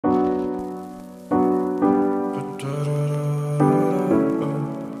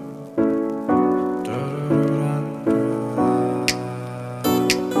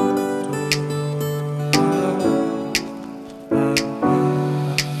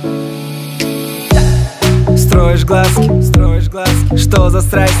Строишь глазки, что за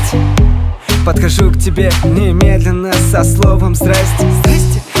страсть? Подхожу к тебе немедленно со словом здрасте.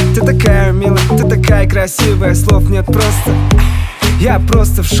 Ты такая милая, ты такая красивая, слов нет просто. Я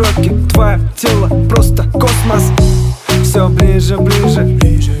просто в шоке, твое тело просто космос. Все ближе,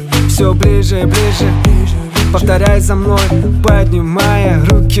 все ближе и ближе. Повторяй за мной, поднимая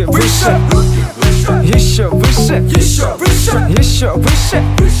руки выше. Еще выше, еще выше.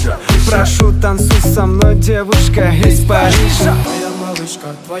 Прошу, танцуй со мной, девушка из Парижа. Моя малышка,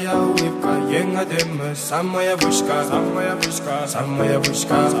 твоя улыбка, ең әдемі, самая вышка, самая вышка, самая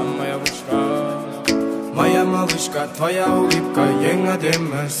вышка, самая вышка. Моя малышка, твоя улыбка, ең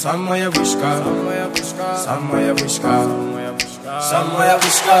әдемі, самая вышка, самая вышка, самая вышка, самая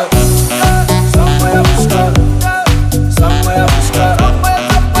вышка, самая вышка, самая вышка,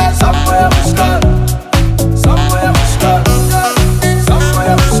 самая вышка.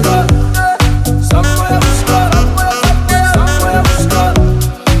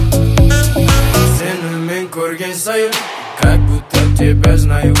 Как будто тебя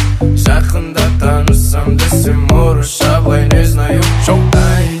знаю. Жақында танысам десем, орысша былай не знаю.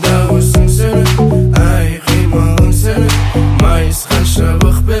 Айда осың сені, ай қимылың сені, майысқан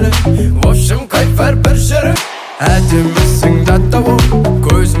шыбық бері. В общем, кайф бір жері. Әдемісің даттау,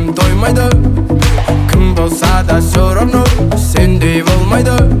 көзім тоймайды. Кім болса да все равно, сендей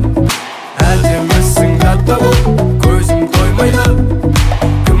болмайды. Әдемісің даттау, көзім тоймайды.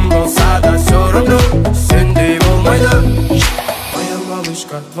 Кім болса да все равно, сендей болмайды. Моя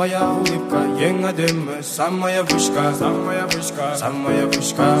малышка, твоя улыбка, ең әдемі, самая вышка, самая вышка, самая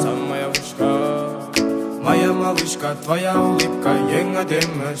вышка, самая вышка. Моя малышка, твоя улыбка, ең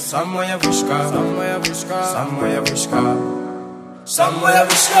әдемі, самая вышка, самая вышка, самая вышка, самая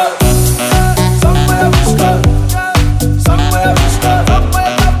вышка, самая вышка, самая вышка,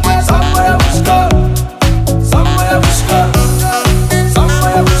 самая вышка, самая вышка.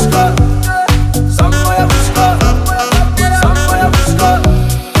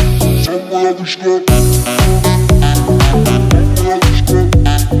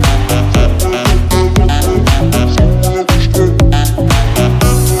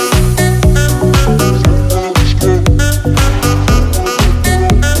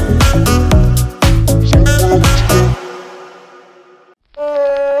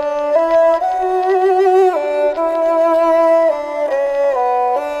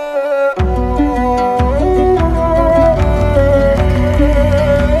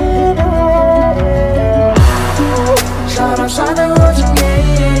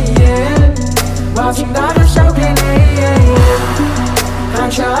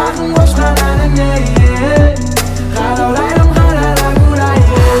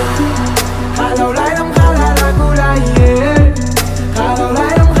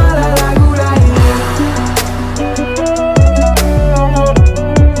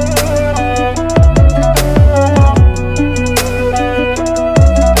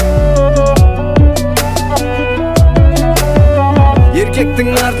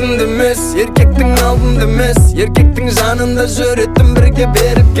 Еркектің алдында емес, еркектің жанында жүретін бірге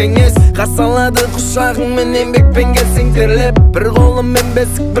беріп кеңес. Қасалады құшағыңмен еңбекпен келсең терлеп, бір қолыммен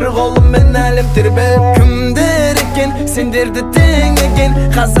бесік, бір қолыммен әлем тербеп. Кімдер екен сендерді тең екен,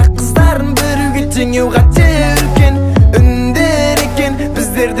 қазақ қыздарын біруге теңеу қате үлкен. Үндер екен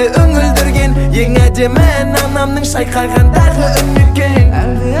біздерді үңілдірген, ең әдемі анамның шайқағандағы үн екен.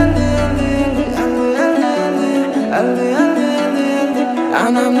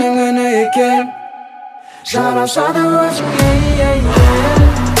 Anamның үні екен. Жарасады өзіңе,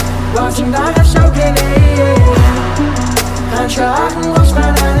 басыңдағы шәукен, қанша ақын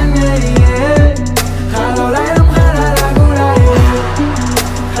қосқан әніңе. Қалаулайдым қалала гулайы,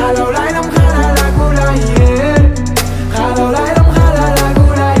 қалаулайдым қалала гулайы, қалаулайдым қалала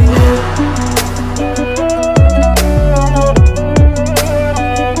гулайы.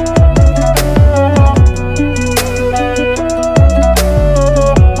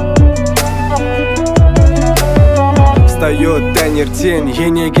 Встает тань-тень,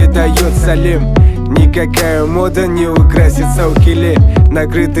 енеге дает салим. Никакая мода не украсит саукиле.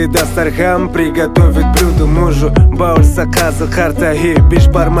 Накрытый дастархан приготовит блюдо мужу. Бауль заказа, харта и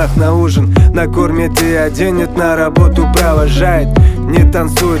бишбармак на ужин. Накормит и оденет, на работу провожает. Не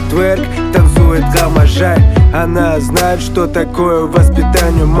танцует тверк, танцует гамажай. Она знает, что такое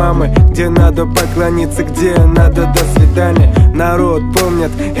воспитание мамы, где надо поклониться, где надо до свидания. Народ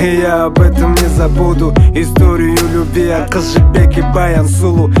помнит, и я об этом не забуду. Историю любви от Кызжибеки Баян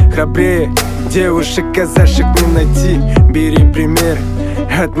Сулу. Храбрее девушек казашек не найти. Бери пример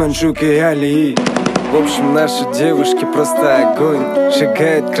от Манчуки и Алии. В общем, наши девушки просто огонь.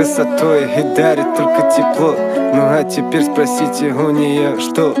 Шагает красотой и дарит только тепло. Ну а теперь спросите у нее,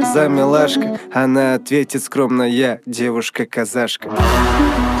 что за милашка. Она ответит скромно: я девушка-казашка.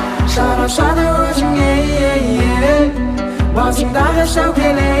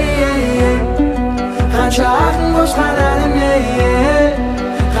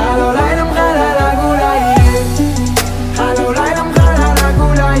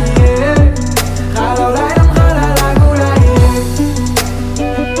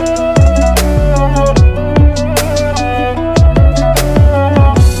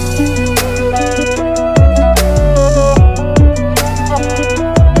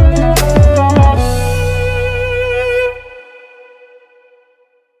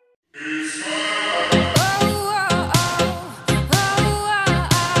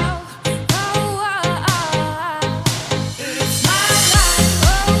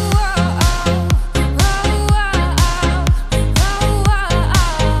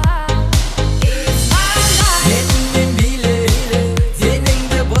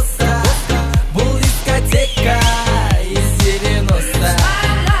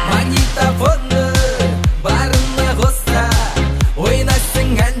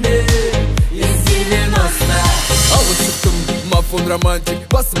 Романтик,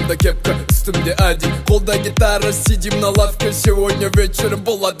 басымда кепка, үстімде ади, қолда гитара, сидим на лавке. Сегодня вечером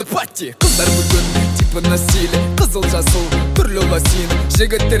болады пати. Қыздар бүгін типа на стиле, қызыл жасыл, түрлі лосин.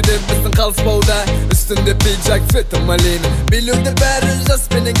 Жігіттерде біздің қалыспауда, үстінде пиджак, цвета малина. Билеуде бәрі жас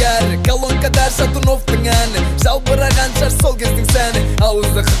пені кәрі, колонкада Шатуновтың әні. Жалбыраған шар сол кездің сәні,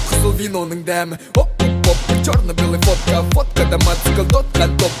 ауызда қып-қызыл виноның дәмі. Оп-оп-оп, черно-белый фотка, фоткада мотоцикл,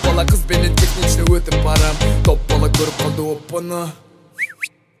 дотқа топ бала. Қызбенен техничный өтіп барам, топ бала көріп қалды оппаны.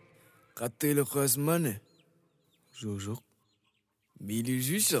 Қатты қойсың ба не? Жоқ. Билі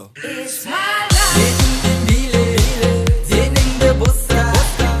жүйсі? Деніңді билі, деніңді боса.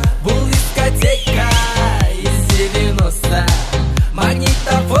 Бұл дискотека из 90.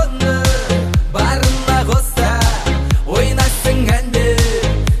 Магнитофоны барына қоса. Ойнасың әнді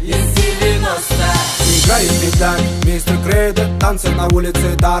из 90. Играет медаль, мистер Крейда. Танцы на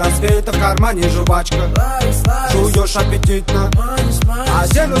улице до рассвета. В кармане жвачка, жуешь аппетитно.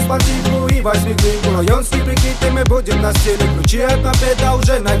 Одену спортивку и возьми книгу. Районский прикид, и мы будем на стиле. Ключи от мопеда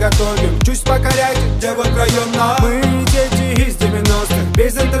уже наготове. Чуть покоряйте девок района. Мы дети из 90-х.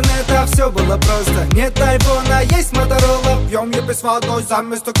 Без интернета все было просто. Нет айфона, есть моторола. Пьем епи с водой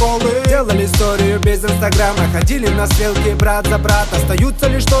заместо колы. Делали историю без инстаграма. Ходили на стрелки брат за брат. Остаются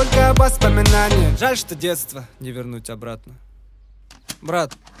лишь только воспоминания. Жаль, что детство не вернуть обратно.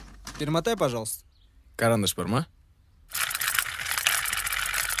 Брат, перемотай, пожалуйста. Карандаш бар ма?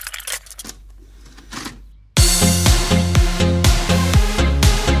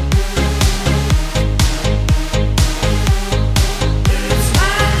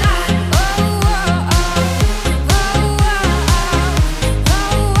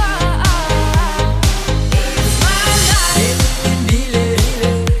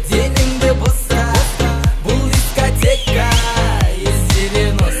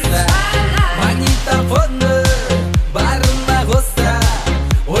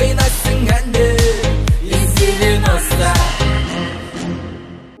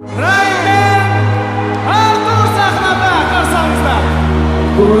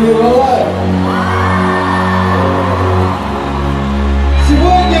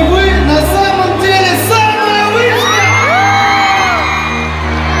 Сегодня вы на самом деле самая вышка!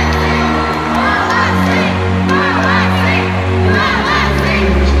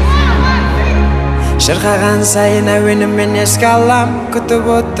 Шырқаған сайын әуенімен еске алам. Күтіп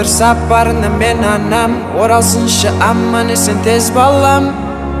отыр сапарына мен анам. Оралсыншы аман есен тез балам.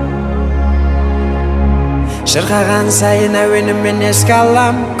 Шырқаған сайын әуенімен еске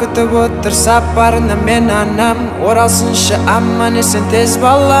алам. Күтіп отыр сапарына мен анам. Оралсыншы аман есен тез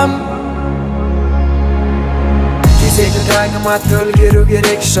балам. Кезекті таңыма төлгеру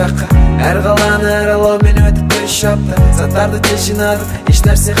керек шаққа. Әр қаланы аралаумен өтіп 3 апта. Заттарды тез жинадым, еш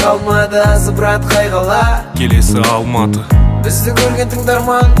нәрсе қалмады. Азы брат қайғала Келесі Алматы. Бізді көрген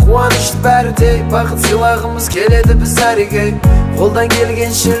тыңдарман қуанышты бәрідей. Бақыт сыйлағымыз келеді біз әреге. Қолдан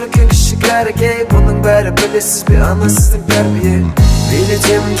келген шілкен кішік әрекей. Бұның бәрі білесіз бе анасыздың тәрбие.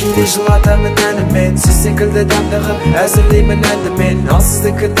 Билетемін кейде жылатамын әнімен. Сіз секілді дәмдіғып әзірлеймін әнді мен. Ал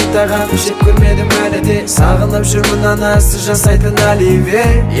сіздікінді тағам жеп көрмедім әлі де. Сағынып жүрмін анасы жасайтын Оливье.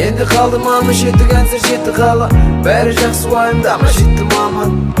 Енді қалды мама жетті концерт жетті қала. Бәрі жақсы уайымдама жетті мама.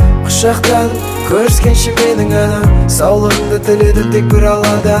 Құшақтадым көріскенше менің анам. Саулығыңды тіледі тек бір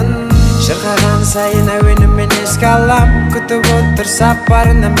алладан. Шырқаған сайын әуенімен еске алам, күтіп отыр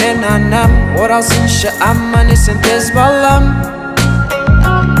сапарына мен анам. Оралсыншы аман есен тез балам.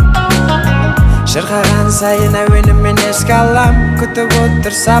 Шырқаған сайын әуенімен еске алам, күтіп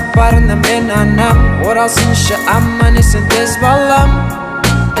отыр сапарына мен анам. Оралсыншы аман есен тез балам.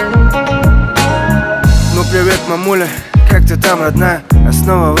 Ну привет, мамуля, как ты там, родная? Я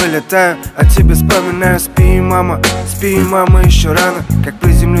снова вылетаю, а тебе вспоминаю. Спи, мама, еще рано. Как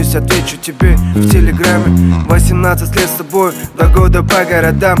приземлюсь, отвечу тебе в телеграме. 18 лет с тобой, 2 года по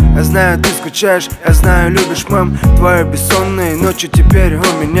городам. Я знаю, ты скучаешь, я знаю, любишь, мам. Твои бессонные ночи теперь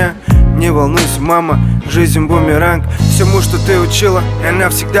у меня. Не волнуйся, мама, жизнь бумеранг. Всему, что ты учила, я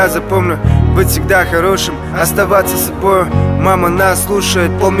навсегда запомню. Быть всегда хорошим, оставаться собой. Мама нас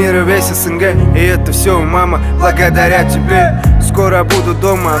слушает, полмира весь СНГ. И это все, мама, благодаря тебе. Скоро буду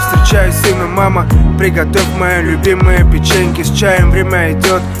дома, встречаю сына, мама. Приготовь мои любимые печеньки с чаем. Время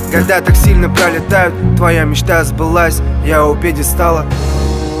идет, года так сильно пролетают. Твоя мечта сбылась, я у пьедестала.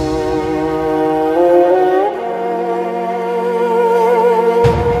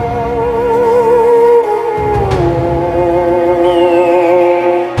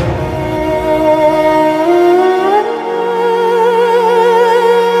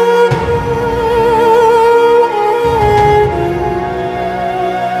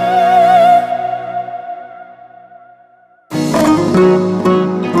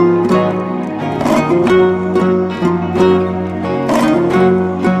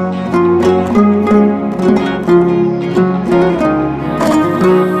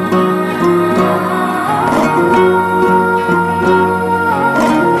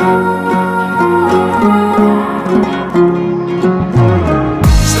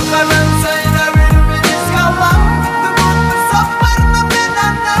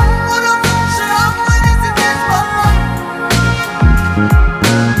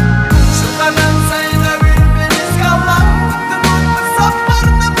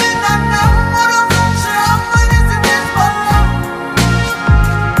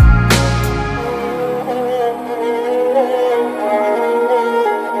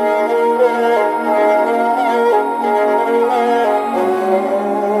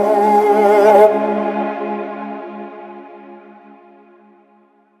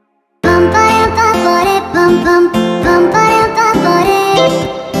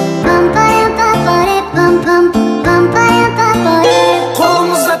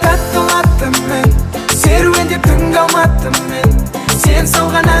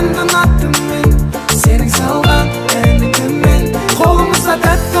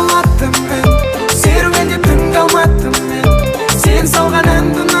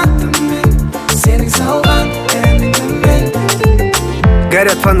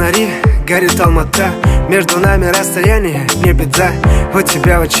 Горят фонари, горит Алмата. Между нами расстояние, не беда. У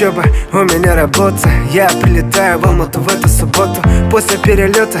тебя учеба, у меня работа. Я прилетаю в Алмату в эту субботу. После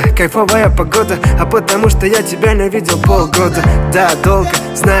перелета кайфовая погода. А потому что я тебя не видел полгода. Да, долго,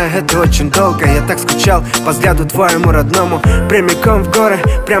 знаю, это очень долго. Я так скучал по взгляду твоему родному. Прямиком в горы,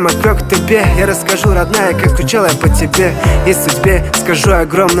 прямо к тебе. Я расскажу, родная, как скучал я по тебе. И судьбе скажу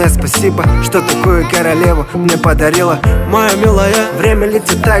огромное спасибо, что такую королеву мне подарила. Моя милая, время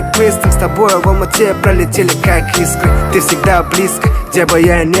летит так быстро. С тобой в Алмате пролетели как искры. Ты всегда близко, где бы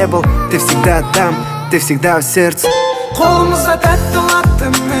я ни был. Ты всегда там, ты всегда в сердце. Қолымызда тәтті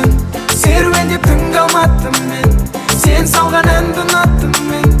латтым мен, серуендеп түнгі алматтым мен. Сен салған әнді ұнаттым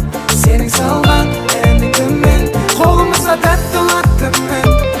мен, сенің салған әніңді мен. Қолымызда тәтті латтым мен,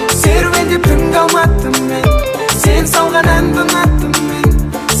 серуендеп түнгі алматтым мен. Сен салған әнді ұнаттым мен,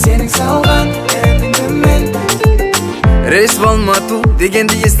 сенің салған әніңді мен. Рейс в Алмату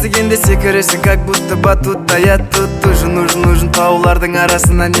дегенді естігенде секіресің, как будто батут. Я тут тоже нужен таулардың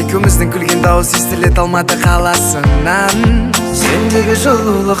арасынан. Екеуміздің күлген дауыс естілет Алматы қаласынан. Сендегі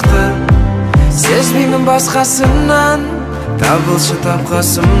жылулықты сезбеймін басқасынан. Табылшы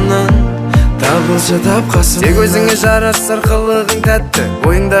тапқасымнан, табылшы тапқасым. Тек өзіңе жарасар қылығың тәтті,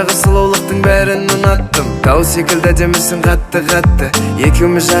 ойыңдағы сұлулықтың бәрін ұнаттым. Тау секілді демісің қатты.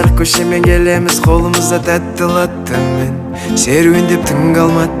 Екеуміз жарық көшемен келеміз, қолымызда тәтті латтым мен. Серуендеп түнгі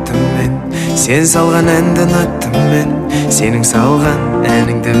алматтым мен, сен салған әнді ұнаттым мен, сенің салған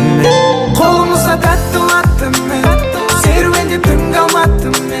әніңді мен. Қолымызда тәтті латтым мен, серуендеп түнгі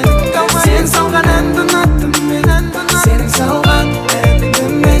алматтым мен, сен салған әнді ұнаттым мен, сенің салған әніңді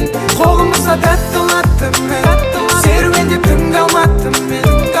мен. Қолымызда тәтті латтым мен, серуендеп түнгі алматтым мен,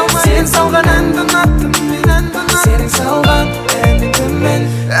 сен салған әнді ұнаттым мен, сенің салған әніңді мен.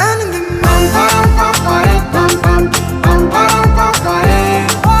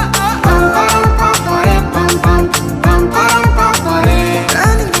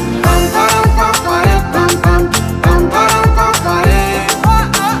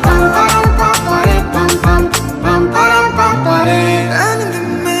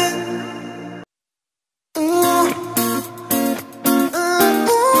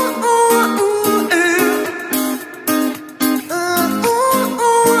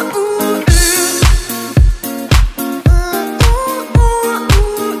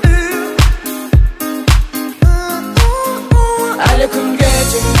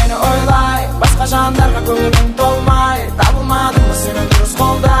 армандарға көңілің толмай, табылмадың ба сені дұрыс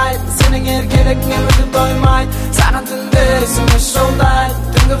қолдайды, сенің еркелігіңе мүлде тоймайды, саған түнде смс жолдайды,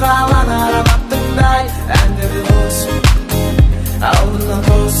 түнгі қаланы аралап тыңдайды, әндері қосып алдына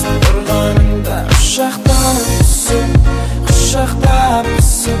тосып тұрғаныңда ұшақтан түсіп, құшақтап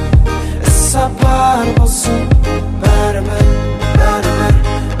түсіп, іссапар болсын бәрібір, бәрібір.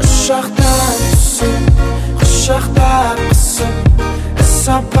 Ұшақтан түсіп, құшақтап түсіп,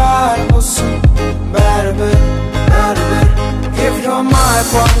 іссапар болсын бәрібір, бәрібір. If you're my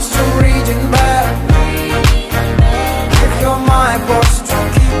promise to reading back, if you're my promise to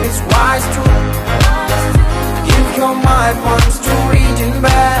keep its wise true, if you're my promise to reading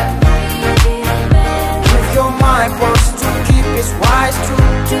back, if you're my promise to keep its wise true,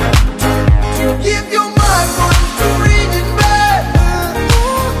 if you're my promise to reading back,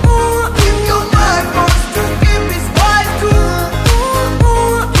 if you're my promise to keep its wise true,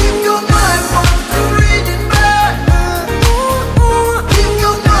 if you're my promise to reading back, if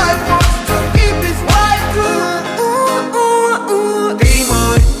you're my promise to keep its wise true. Ты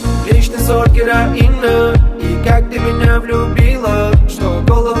мой личный сорт героина, и как ты меня влюбила, что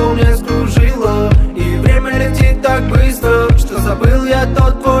голову мне скружила, и время летит так быстро, что забыл я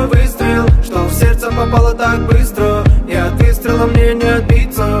тот твой выстрел, что в сердце попало так быстро, и от выстрела мне не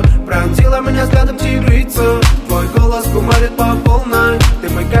отбиться. Пронзила меня взглядом тигрица, твой голос кумарит по полной, ты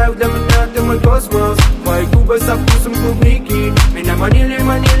мой кайф для меня, ты мой космос, твои губы со вкусом клубники меня манили,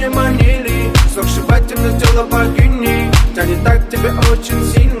 манили, манили, сокшибать темно тело богини, тянет так тебя очень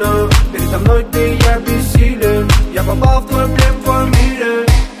сильно, передо мной ты, я бессилен, я попал в твой плен, в твой мире.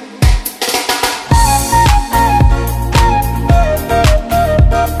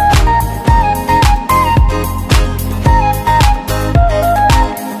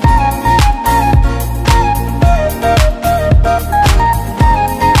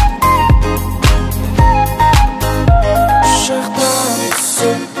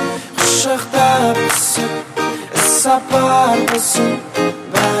 Сапар болсын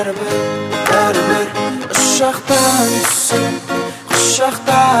бәрібір, бәрібір. Ұшақтан түсіп,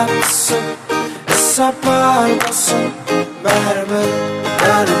 құшақтап түсіп, сапар болсын бәрібір,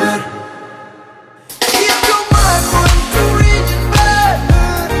 бәрібір.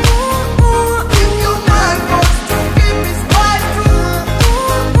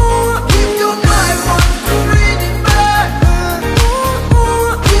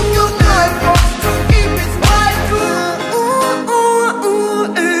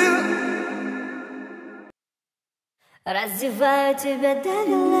 Раздеваю тебя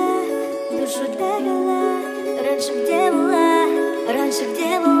догола, душу догола. Раньше где была, раньше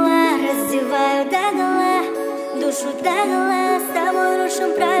где была. Раздеваю догола, душу догола. С тобой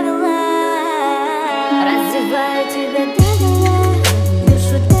рушим правила. Раздеваю тебя догола,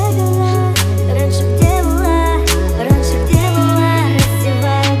 душу догола. Раньше где была, раньше где была.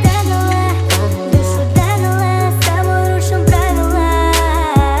 Раздеваю догола, душу догола. С тобой рушим правила.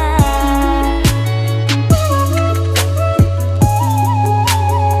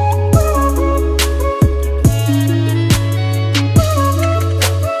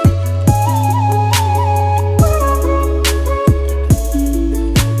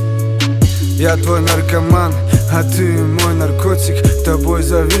 Я твой наркоман, а ты мой наркотик. Тобой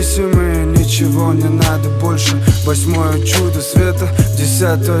зависимый, ничего не надо больше. Восьмое чудо света,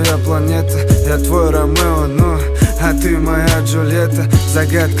 10-я планета. Я твой Ромео, но, а ты моя Джульетта.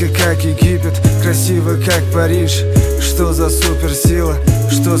 Загадка как Египет, красиво как Париж. Что за суперсила,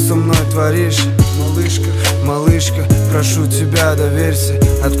 что со мной творишь? Малышка, малышка, прошу тебя, доверься.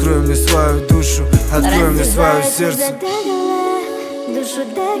 Открой мне свою душу, открой мне свое сердце. Душу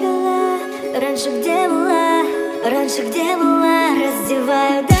догола, раньше где была, раньше где была.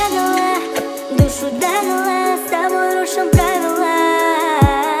 Раздеваю догола, душу догола. С тобой рушим правила.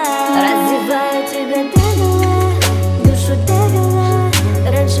 Раздеваю тебя догола, душу догола.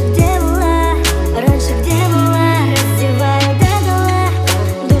 Раньше где была, раньше где была. Раздеваю догола,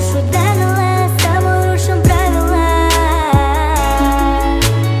 душу догола. С тобой рушим правила.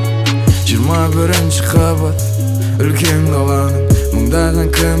 Жиырма бірінші қабат, үлкен қаланың мыңдаған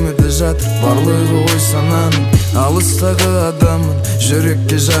кіміді жатыр, барлығы ой сананың. Алыстағы адамын,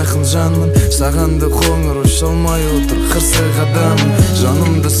 жүрекке жақын жанмын. Сағанды қоңыр ұшалмай отыр, қырсық адамын.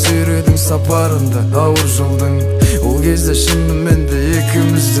 Жанымды сүйредің сапарында, ауыр жолдың. Ол кезде шынымен де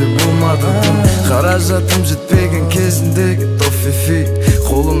екеумізде болмады. Қаражатым жетпеген кезіндегі тофифи.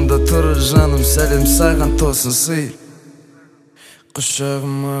 Қолымда тұр жаным, сәлем саған тосын сый.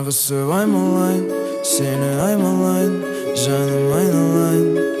 Құшағыма қысып аймалайын, сені аймалайын, жаным айналайын.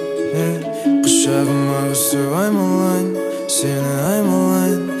 Құшағыма қысып аймалайын, сені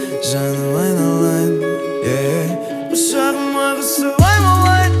аймалайын, жаным айналайын.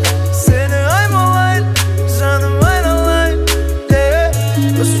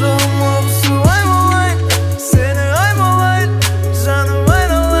 Koşalım olsun aymalayın, seni aymalayın, canım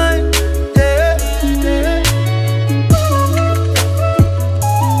aynalayın.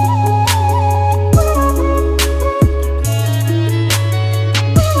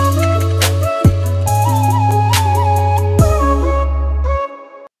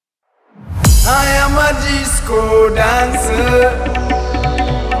 I am a disco dancer.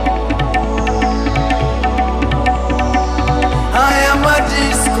 I am a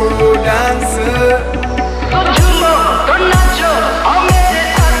disco dancer.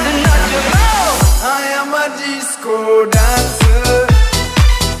 I am a disco dancer.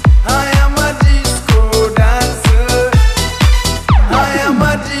 I am a disco dancer. I am a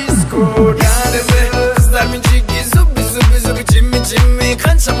disco dancer. Kızlar minçiki zubi zubi zubi çimmi çimmi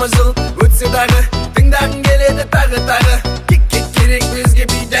kançama jıl ötse dağı tыңдағың келеді тағы тағы керек бізге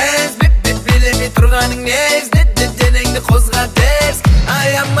бейдәз біп билемей тұрғаның нез денеңді қозға дерс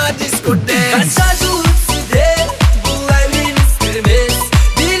I am a disco dance. Қанша жыл өтсе де бұл әлем ескірмес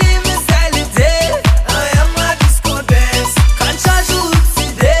билейміз әлі де I am a disco dance. Қанша жыл өтсе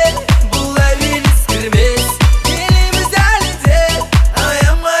де бұл әлем ескірмес билейміз әлі де I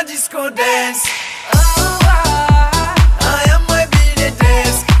am a disco dance.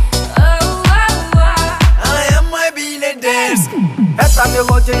 Это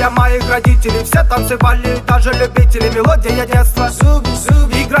мелодия моих родителей. Все танцевали, даже любители. Мелодия детства.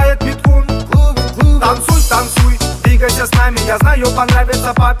 Играет биткун. Танцуй, танцуй, двигайся с нами. Я знаю,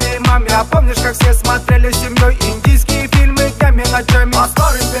 понравится папе и маме. А помнишь, как все смотрели с семьей индийские фильмы днями, ночами? По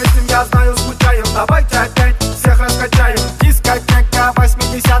старым песням, я знаю, скучаем. Давайте опять всех раскачаем. Дискотека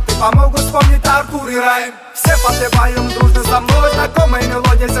 80-х помогут вспомнить Артур и RaiM. Все подпеваем дружно со мной. Знакомая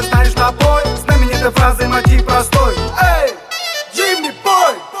мелодия, все знаешь напой. Знаменитой фразой мотив простой. Эй! Jimmy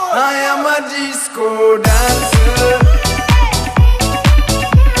boy, I am a disco dancer.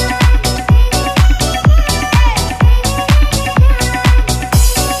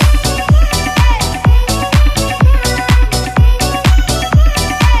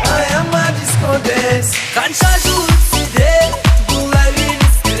 I am a disco dance. Қанша жыл өтсе де бұл әлем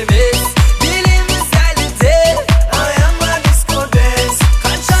ескірмес билейміз әлі де I am a disco dance.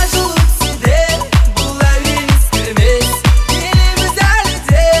 Қанша жыл өтсе де бұл әлем ескірмес билейміз әлі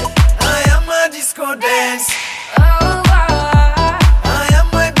де I am a disco dance. I am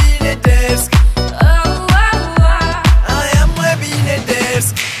a billy dance. I am a billy dance.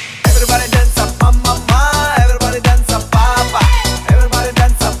 Everybody dance up, mama, everybody dance up, papa. Everybody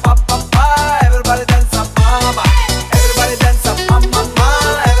dance up, papa, everybody dance up, mama. Everybody dance up, mama,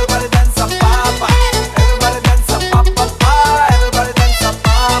 everybody dance up, papa. Everybody dance up, papa, everybody dance up,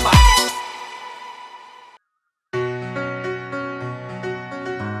 mama.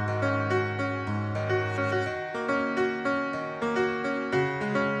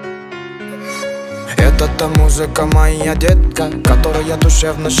 Это музыка моя детка, которая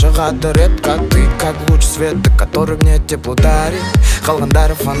душевно шығады редко. Ты как луч света, который мне тепло дарит.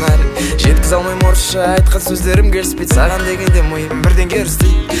 Қалғандары фонарь, жеткізе алмайм орысша айтқан сөздерім келіспейді. Саған дегенде миым бірден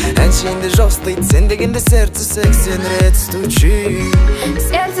керістейді. Әншейінде жоқ істейді, сен дегенде сердце 80 рет стучит.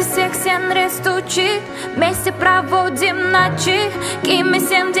 Сердце 80 рет стучит, вместе проводим ночи. Кимми,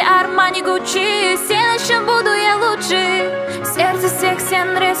 Сенди, Армани, Гуччи, сен үшін буду я лучше. Сердце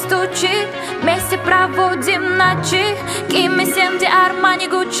 80 рет стучит, вместе проводим ночи. Кимми, Сенди, Армани,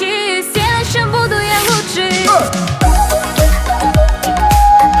 Гуччи, сен үшін буду я лучше.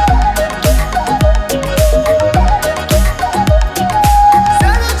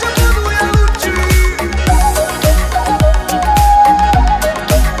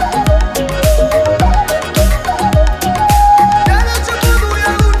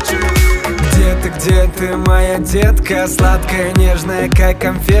 Где ты, моя детка, сладкая, нежная, как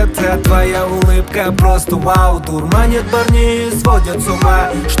конфета. Твоя улыбка просто вау, дурманит парней и сводит с ума.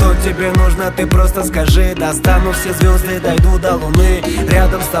 Что тебе нужно, ты просто скажи. Достану все звезды, дойду до луны.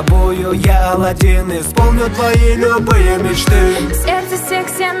 Рядом с тобою я Аладдин, исполню твои любые мечты. Сердце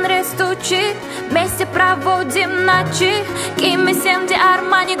 80 рет стучит, вместе проводим ночи. Кимми, Сенди,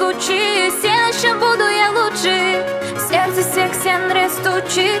 Армани, Гуччи, сен үшін буду я лучше. Сердце 80 рет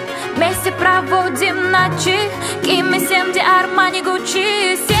стучит, вместе проводим ночи. Кимми, Сенди, Армани,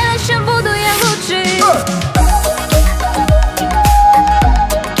 Гуччи, сен үшін буду я лучше.